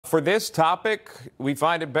For this topic, we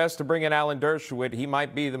find it best to bring in Alan Dershowitz. He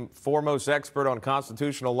might be the foremost expert on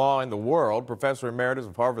constitutional law in the world, Professor Emeritus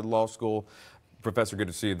of Harvard Law School. Professor, good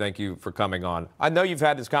to see you. Thank you for coming on. I know you've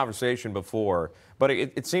had this conversation before, but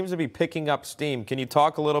it seems to be picking up steam. Can you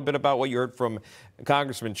talk a little bit about what you heard from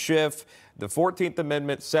Congressman Schiff, the 14th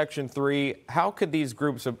Amendment, Section 3? How could these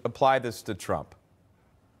groups apply this to Trump?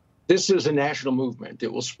 This is a national movement.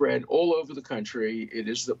 It will spread all over the country. It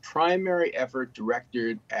is the primary effort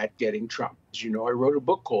directed at getting Trump. As you know, I wrote a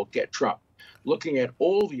book called Get Trump, looking at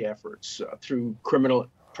all the efforts through criminal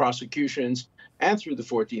prosecutions and through the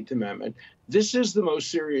 14th Amendment. This is the most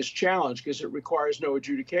serious challenge because it requires no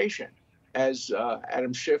adjudication. As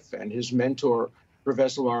Adam Schiff and his mentor,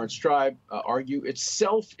 Professor Lawrence Tribe, argue, it's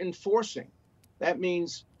self-enforcing. That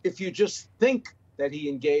means if you just think that he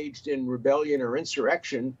engaged in rebellion or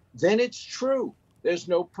insurrection, then it's true. There's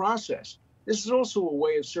no process. This is also a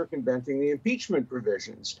way of circumventing the impeachment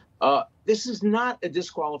provisions. This is not a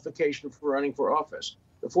disqualification for running for office.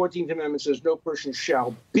 The 14th Amendment says no person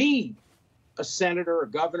shall be a senator, a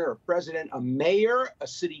governor, a president, a mayor, a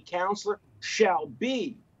city councilor, shall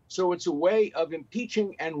be. So it's a way of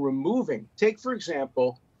impeaching and removing. Take, for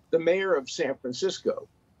example, the mayor of San Francisco.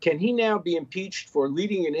 Can he now be impeached for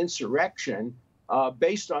leading an insurrection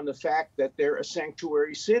based on the fact that they're a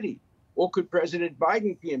sanctuary city? Or could President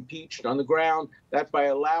Biden be impeached on the ground that by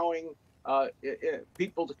allowing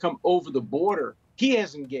people to come over the border, he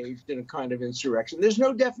has engaged in a kind of insurrection? There's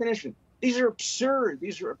no definition. These are absurd.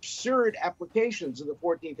 These are absurd applications of the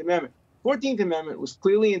 14th Amendment. 14th Amendment was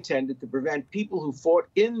clearly intended to prevent people who fought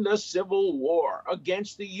in the Civil War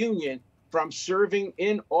against the Union from serving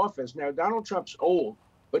in office. Now, Donald Trump's old,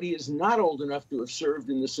 but he is not old enough to have served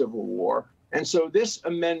in the Civil War. And so this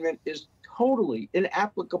amendment is totally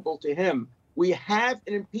inapplicable to him. We have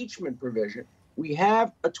an impeachment provision. We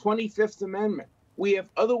have a 25th Amendment. We have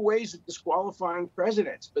other ways of disqualifying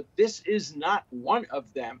presidents, but this is not one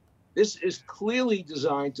of them. This is clearly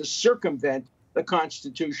designed to circumvent the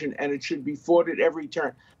Constitution, and it should be fought at every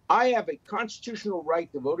turn. I have a constitutional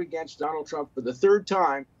right to vote against Donald Trump for the third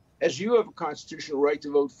time, as you have a constitutional right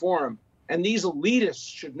to vote for him. And these elitists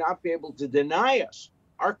should not be able to deny us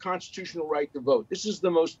our constitutional right to vote. This is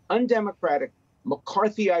the most undemocratic,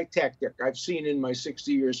 McCarthyite tactic I've seen in my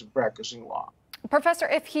 60 years of practicing law. Professor,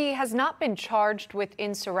 if he has not been charged with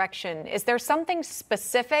insurrection, is there something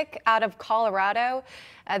specific out of Colorado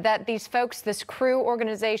that these folks, this crew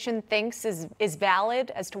organization, thinks is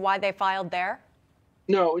valid as to why they filed there?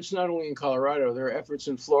 No, it's not only in Colorado. There are efforts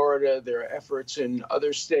in Florida, there are efforts in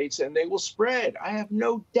other states, and they will spread. I have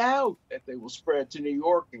no doubt that they will spread to New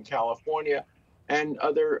York and California and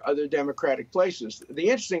other Democratic places. The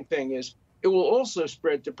interesting thing is, it will also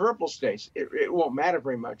spread to purple states. It won't matter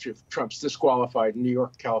very much if Trump's disqualified in New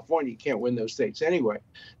York, California. You can't win those states anyway.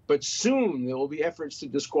 But soon there will be efforts to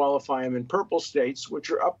disqualify him in purple states, which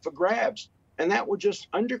are up for grabs. And that would just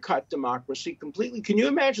undercut democracy completely. Can you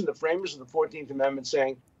imagine the framers of the 14th Amendment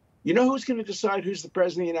saying, you know who's going to decide who's the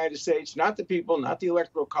president of the United States? Not the people, not the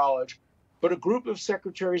Electoral College, but a group of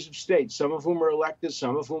secretaries of state, some of whom are elected,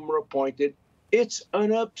 some of whom are appointed. It's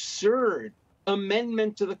an absurd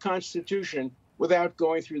amendment to the Constitution without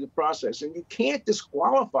going through the process. And you can't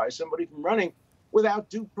disqualify somebody from running without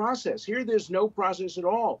due process. Here, there's no process at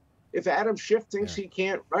all. If Adam Schiff thinks he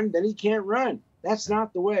can't run, then he can't run. That's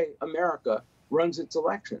not the way America runs its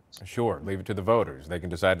elections. Sure. Leave it to the voters. They can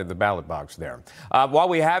decide in the ballot box there. While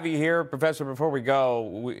we have you here, Professor, before we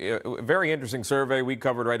go, a very interesting survey we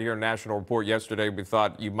covered right here in National Report yesterday. We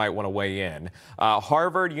thought you might want to weigh in.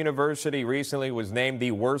 Harvard University recently was named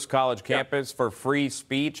the worst college campus for free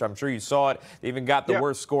speech. I'm sure you saw it. They even got the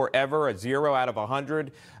worst score ever, a 0 out of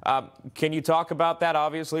 100. Can you talk about that,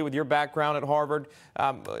 obviously, with your background at Harvard?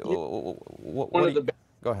 One of the best.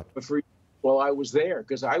 Go ahead. Well, I was there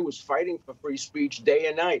because I was fighting for free speech day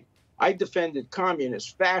and night. I defended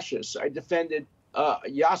communists, fascists. I defended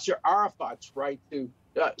Yasser Arafat's right to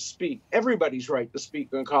speak. Everybody's right to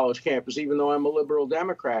speak on college campus, even though I'm a liberal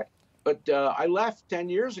Democrat. But I left 10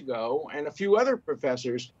 years ago, and a few other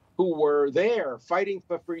professors who were there fighting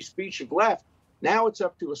for free speech have left. Now it's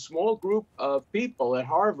up to a small group of people at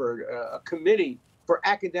Harvard, a committee for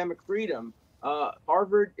academic freedom.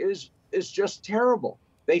 Harvard is just terrible.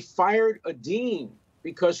 They fired a dean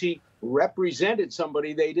because he represented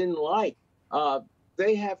somebody they didn't like.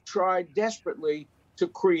 They have tried desperately to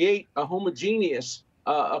create a homogeneous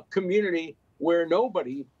community where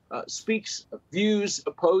nobody speaks views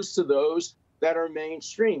opposed to those that are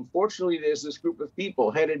mainstream. Fortunately, there's this group of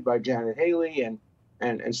people headed by Janet Haley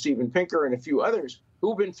and Steven Pinker and a few others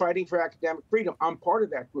who've been fighting for academic freedom. I'm part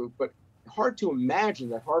of that group, but hard to imagine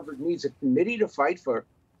that Harvard needs a committee to fight for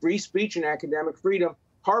free speech and academic freedom.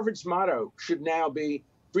 Harvard's motto should now be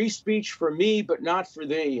free speech for me, but not for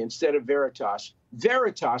thee, instead of veritas.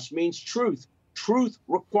 Veritas means truth. Truth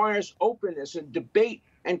requires openness and debate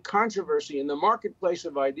and controversy in the marketplace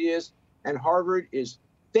of ideas, and Harvard is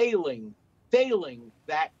failing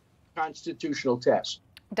that constitutional test.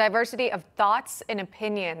 Diversity of thoughts and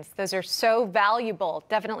opinions. Those are so valuable.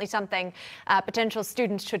 Definitely something potential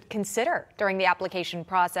students should consider during the application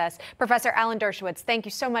process. Professor Alan Dershowitz, thank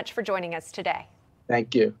you so much for joining us today.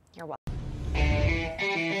 Thank you. You're welcome.